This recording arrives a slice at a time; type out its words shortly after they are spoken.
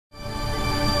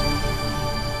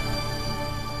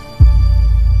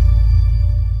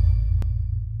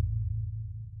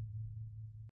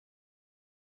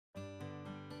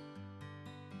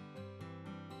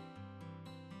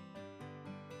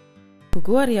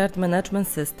Qguar Management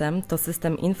System to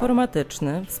system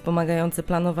informatyczny wspomagający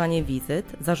planowanie wizyt,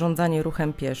 zarządzanie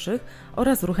ruchem pieszych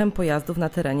oraz ruchem pojazdów na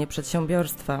terenie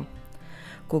przedsiębiorstwa.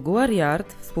 Qguar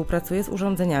współpracuje z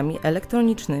urządzeniami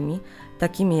elektronicznymi,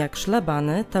 takimi jak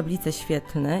szlabany, tablice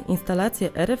świetlne, instalacje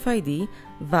RFID,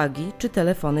 wagi czy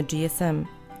telefony GSM.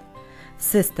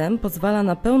 System pozwala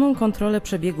na pełną kontrolę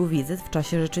przebiegu wizyt w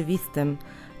czasie rzeczywistym,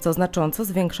 co znacząco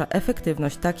zwiększa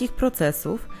efektywność takich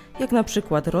procesów, jak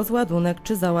np. rozładunek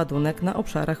czy załadunek na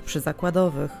obszarach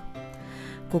przyzakładowych.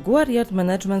 Qguar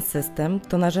Management System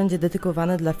to narzędzie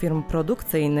dedykowane dla firm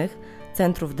produkcyjnych,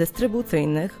 centrów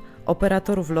dystrybucyjnych,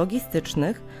 operatorów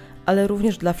logistycznych, ale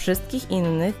również dla wszystkich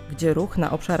innych, gdzie ruch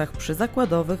na obszarach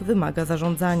przyzakładowych wymaga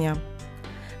zarządzania.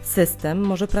 System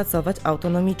może pracować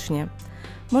autonomicznie.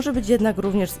 Może być jednak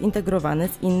również zintegrowany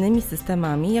z innymi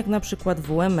systemami, jak np.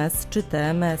 WMS czy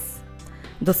TMS.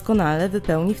 Doskonale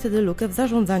wypełni wtedy lukę w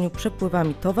zarządzaniu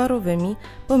przepływami towarowymi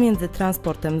pomiędzy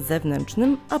transportem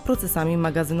zewnętrznym a procesami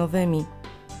magazynowymi.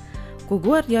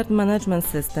 Qguar Management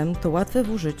System to łatwe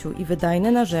w użyciu i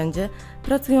wydajne narzędzie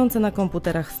pracujące na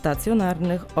komputerach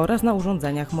stacjonarnych oraz na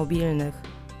urządzeniach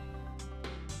mobilnych.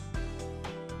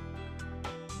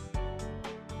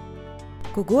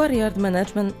 Qguar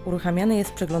Management uruchamiany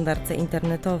jest w przeglądarce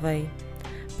internetowej.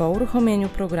 Po uruchomieniu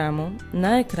programu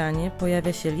na ekranie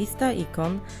pojawia się lista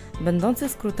ikon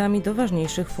będących skrótami do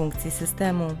ważniejszych funkcji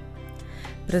systemu.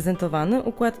 Prezentowany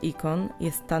układ ikon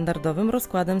jest standardowym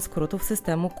rozkładem skrótów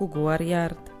systemu Qguar.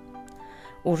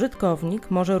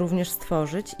 Użytkownik może również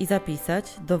stworzyć i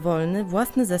zapisać dowolny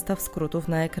własny zestaw skrótów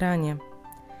na ekranie.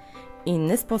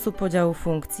 Inny sposób podziału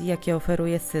funkcji, jaki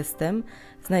oferuje system,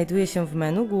 znajduje się w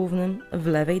menu głównym w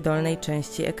lewej dolnej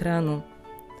części ekranu.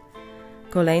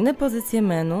 Kolejne pozycje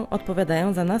menu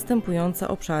odpowiadają za następujące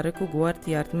obszary Qguar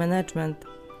Management: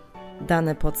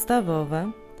 dane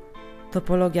podstawowe,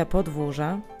 topologia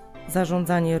podwórza,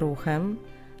 zarządzanie ruchem,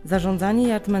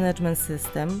 zarządzanie Management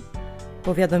System,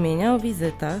 powiadomienia o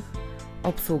wizytach,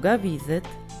 obsługa wizyt,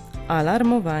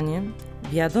 alarmowanie,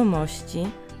 wiadomości,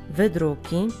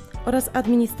 wydruki oraz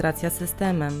administracja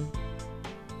systemem.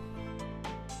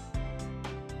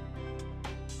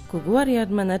 Qguar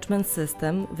Management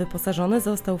System wyposażony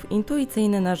został w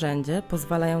intuicyjne narzędzie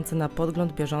pozwalające na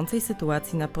podgląd bieżącej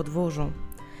sytuacji na podwórzu.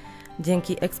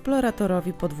 Dzięki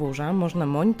eksploratorowi podwórza można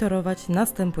monitorować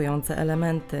następujące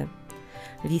elementy: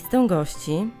 listę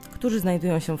gości, którzy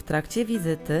znajdują się w trakcie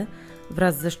wizyty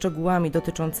wraz ze szczegółami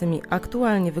dotyczącymi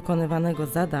aktualnie wykonywanego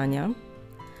zadania,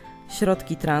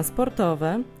 środki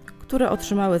transportowe, które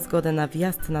otrzymały zgodę na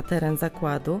wjazd na teren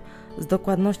zakładu z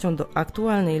dokładnością do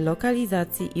aktualnej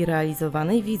lokalizacji i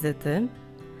realizowanej wizyty,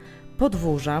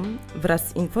 podwórza wraz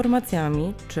z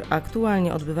informacjami, czy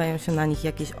aktualnie odbywają się na nich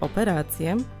jakieś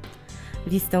operacje,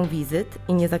 listę wizyt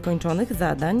i niezakończonych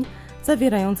zadań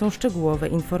zawierającą szczegółowe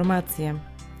informacje.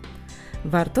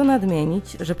 Warto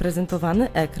nadmienić, że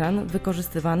prezentowany ekran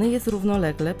wykorzystywany jest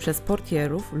równolegle przez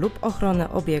portierów lub ochronę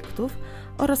obiektów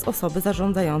oraz osoby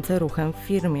zarządzające ruchem w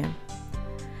firmie.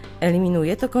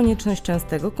 Eliminuje to konieczność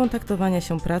częstego kontaktowania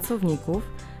się pracowników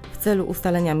w celu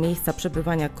ustalenia miejsca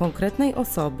przebywania konkretnej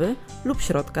osoby lub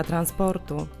środka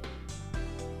transportu.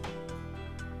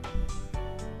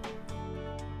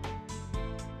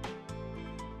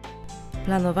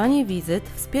 Planowanie wizyt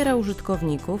wspiera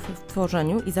użytkowników w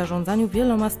tworzeniu i zarządzaniu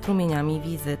wieloma strumieniami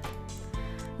wizyt.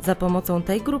 Za pomocą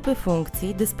tej grupy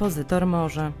funkcji dyspozytor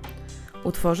może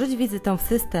utworzyć wizytę w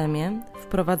systemie,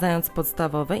 wprowadzając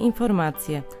podstawowe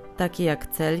informacje, takie jak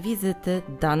cel wizyty,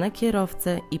 dane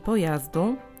kierowcy i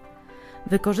pojazdu,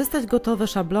 wykorzystać gotowe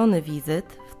szablony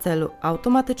wizyt w celu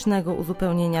automatycznego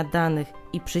uzupełnienia danych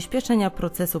i przyspieszenia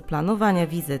procesu planowania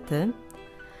wizyty,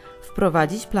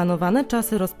 wprowadzić planowane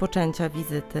czasy rozpoczęcia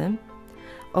wizyty,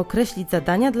 określić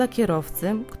zadania dla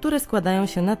kierowcy, które składają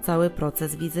się na cały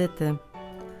proces wizyty.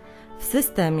 W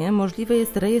systemie możliwe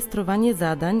jest rejestrowanie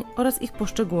zadań oraz ich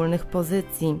poszczególnych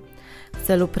pozycji w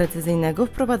celu precyzyjnego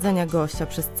wprowadzenia gościa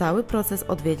przez cały proces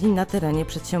odwiedzin na terenie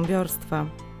przedsiębiorstwa.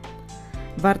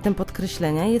 Wartym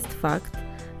podkreślenia jest fakt,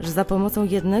 że za pomocą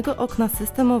jednego okna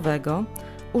systemowego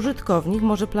użytkownik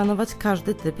może planować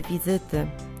każdy typ wizyty.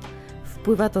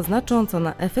 Wpływa to znacząco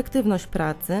na efektywność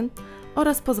pracy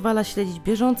oraz pozwala śledzić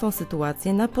bieżącą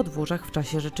sytuację na podwórzach w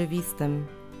czasie rzeczywistym.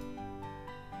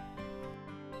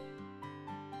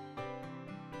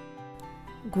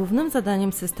 Głównym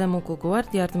zadaniem systemu Qguar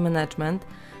Management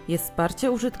jest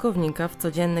wsparcie użytkownika w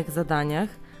codziennych zadaniach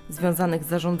związanych z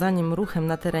zarządzaniem ruchem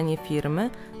na terenie firmy,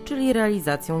 czyli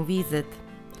realizacją wizyt.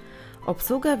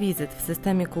 Obsługa wizyt w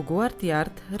systemie Qguar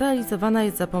realizowana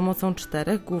jest za pomocą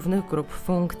 4 głównych grup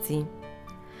funkcji: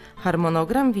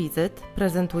 Harmonogram wizyt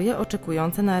prezentuje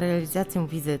oczekujące na realizację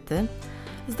wizyty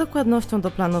z dokładnością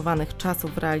do planowanych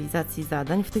czasów realizacji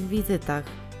zadań w tych wizytach.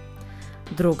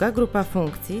 Druga grupa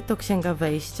funkcji to księga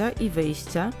wejścia i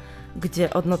wyjścia,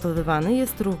 gdzie odnotowywany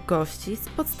jest ruch gości z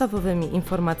podstawowymi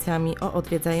informacjami o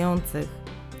odwiedzających.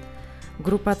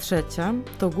 Grupa trzecia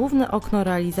to główne okno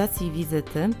realizacji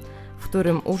wizyty, w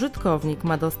którym użytkownik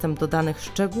ma dostęp do danych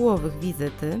szczegółowych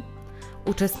wizyty,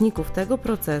 uczestników tego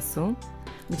procesu,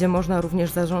 gdzie można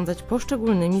również zarządzać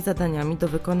poszczególnymi zadaniami do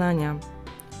wykonania.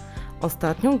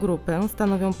 Ostatnią grupę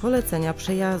stanowią polecenia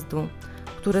przejazdu,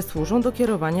 które służą do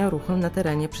kierowania ruchem na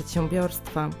terenie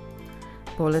przedsiębiorstwa.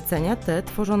 Polecenia te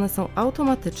tworzone są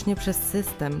automatycznie przez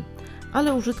system,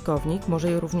 ale użytkownik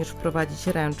może je również wprowadzić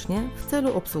ręcznie w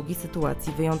celu obsługi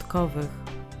sytuacji wyjątkowych.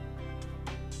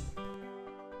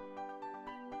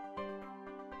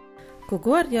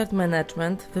 Qguar Yard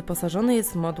Management wyposażony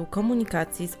jest w moduł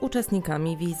komunikacji z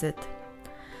uczestnikami wizyt.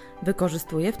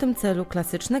 Wykorzystuje w tym celu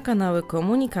klasyczne kanały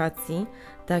komunikacji,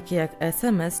 takie jak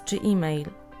SMS czy e-mail.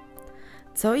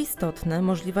 Co istotne,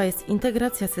 możliwa jest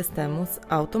integracja systemu z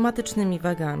automatycznymi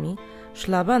wagami,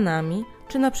 szlabanami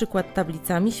czy np.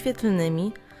 tablicami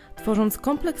świetlnymi, tworząc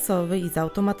kompleksowy i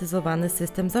zautomatyzowany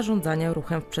system zarządzania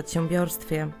ruchem w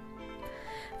przedsiębiorstwie.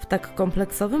 W tak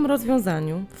kompleksowym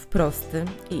rozwiązaniu, w prosty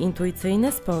i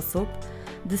intuicyjny sposób,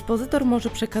 dyspozytor może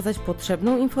przekazać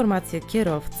potrzebną informację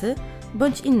kierowcy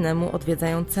bądź innemu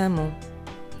odwiedzającemu.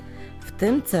 W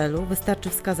tym celu wystarczy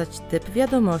wskazać typ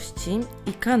wiadomości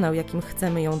i kanał, jakim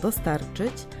chcemy ją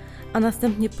dostarczyć, a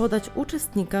następnie podać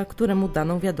uczestnika, któremu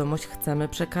daną wiadomość chcemy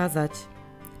przekazać.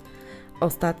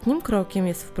 Ostatnim krokiem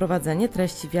jest wprowadzenie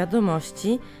treści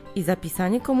wiadomości i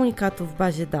zapisanie komunikatu w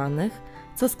bazie danych,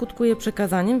 co skutkuje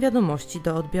przekazaniem wiadomości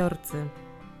do odbiorcy.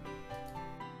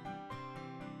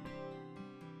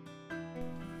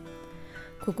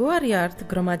 Qguar Yard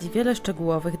gromadzi wiele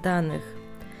szczegółowych danych.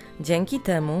 Dzięki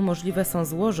temu możliwe są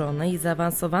złożone i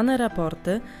zaawansowane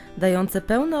raporty dające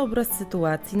pełny obraz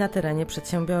sytuacji na terenie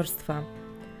przedsiębiorstwa.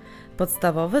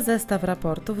 Podstawowy zestaw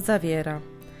raportów zawiera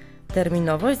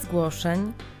terminowość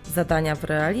zgłoszeń, zadania w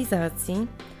realizacji,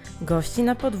 gości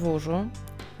na podwórzu,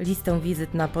 listę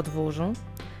wizyt na podwórzu,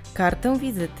 kartę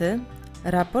wizyty,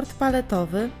 raport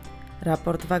paletowy,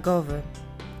 raport wagowy.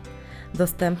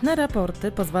 Dostępne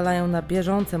raporty pozwalają na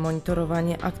bieżące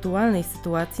monitorowanie aktualnej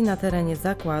sytuacji na terenie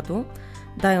zakładu,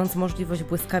 dając możliwość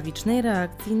błyskawicznej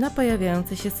reakcji na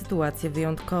pojawiające się sytuacje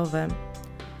wyjątkowe.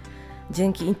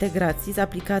 Dzięki integracji z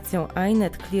aplikacją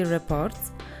iNet Clear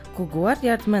Reports, Qguar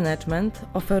Yard Management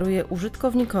oferuje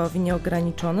użytkownikowi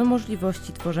nieograniczone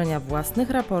możliwości tworzenia własnych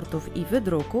raportów i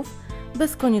wydruków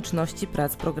bez konieczności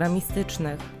prac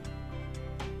programistycznych.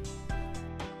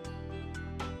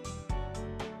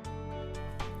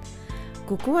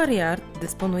 Qguar Yard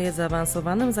dysponuje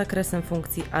zaawansowanym zakresem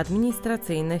funkcji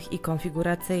administracyjnych i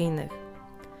konfiguracyjnych.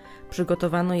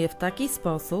 Przygotowano je w taki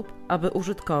sposób, aby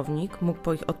użytkownik mógł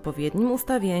po ich odpowiednim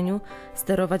ustawieniu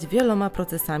sterować wieloma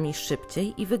procesami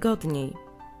szybciej i wygodniej.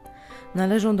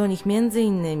 Należą do nich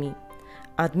m.in.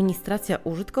 administracja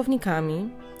użytkownikami,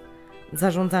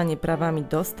 zarządzanie prawami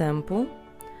dostępu,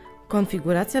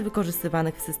 konfiguracja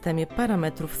wykorzystywanych w systemie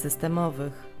parametrów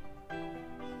systemowych.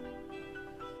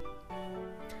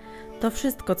 To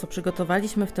wszystko, co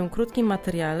przygotowaliśmy w tym krótkim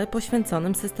materiale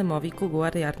poświęconym systemowi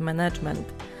Qguar Yard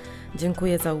Management.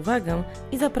 Dziękuję za uwagę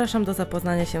i zapraszam do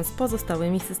zapoznania się z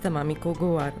pozostałymi systemami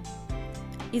Qguar.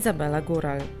 Izabela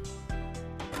Góral.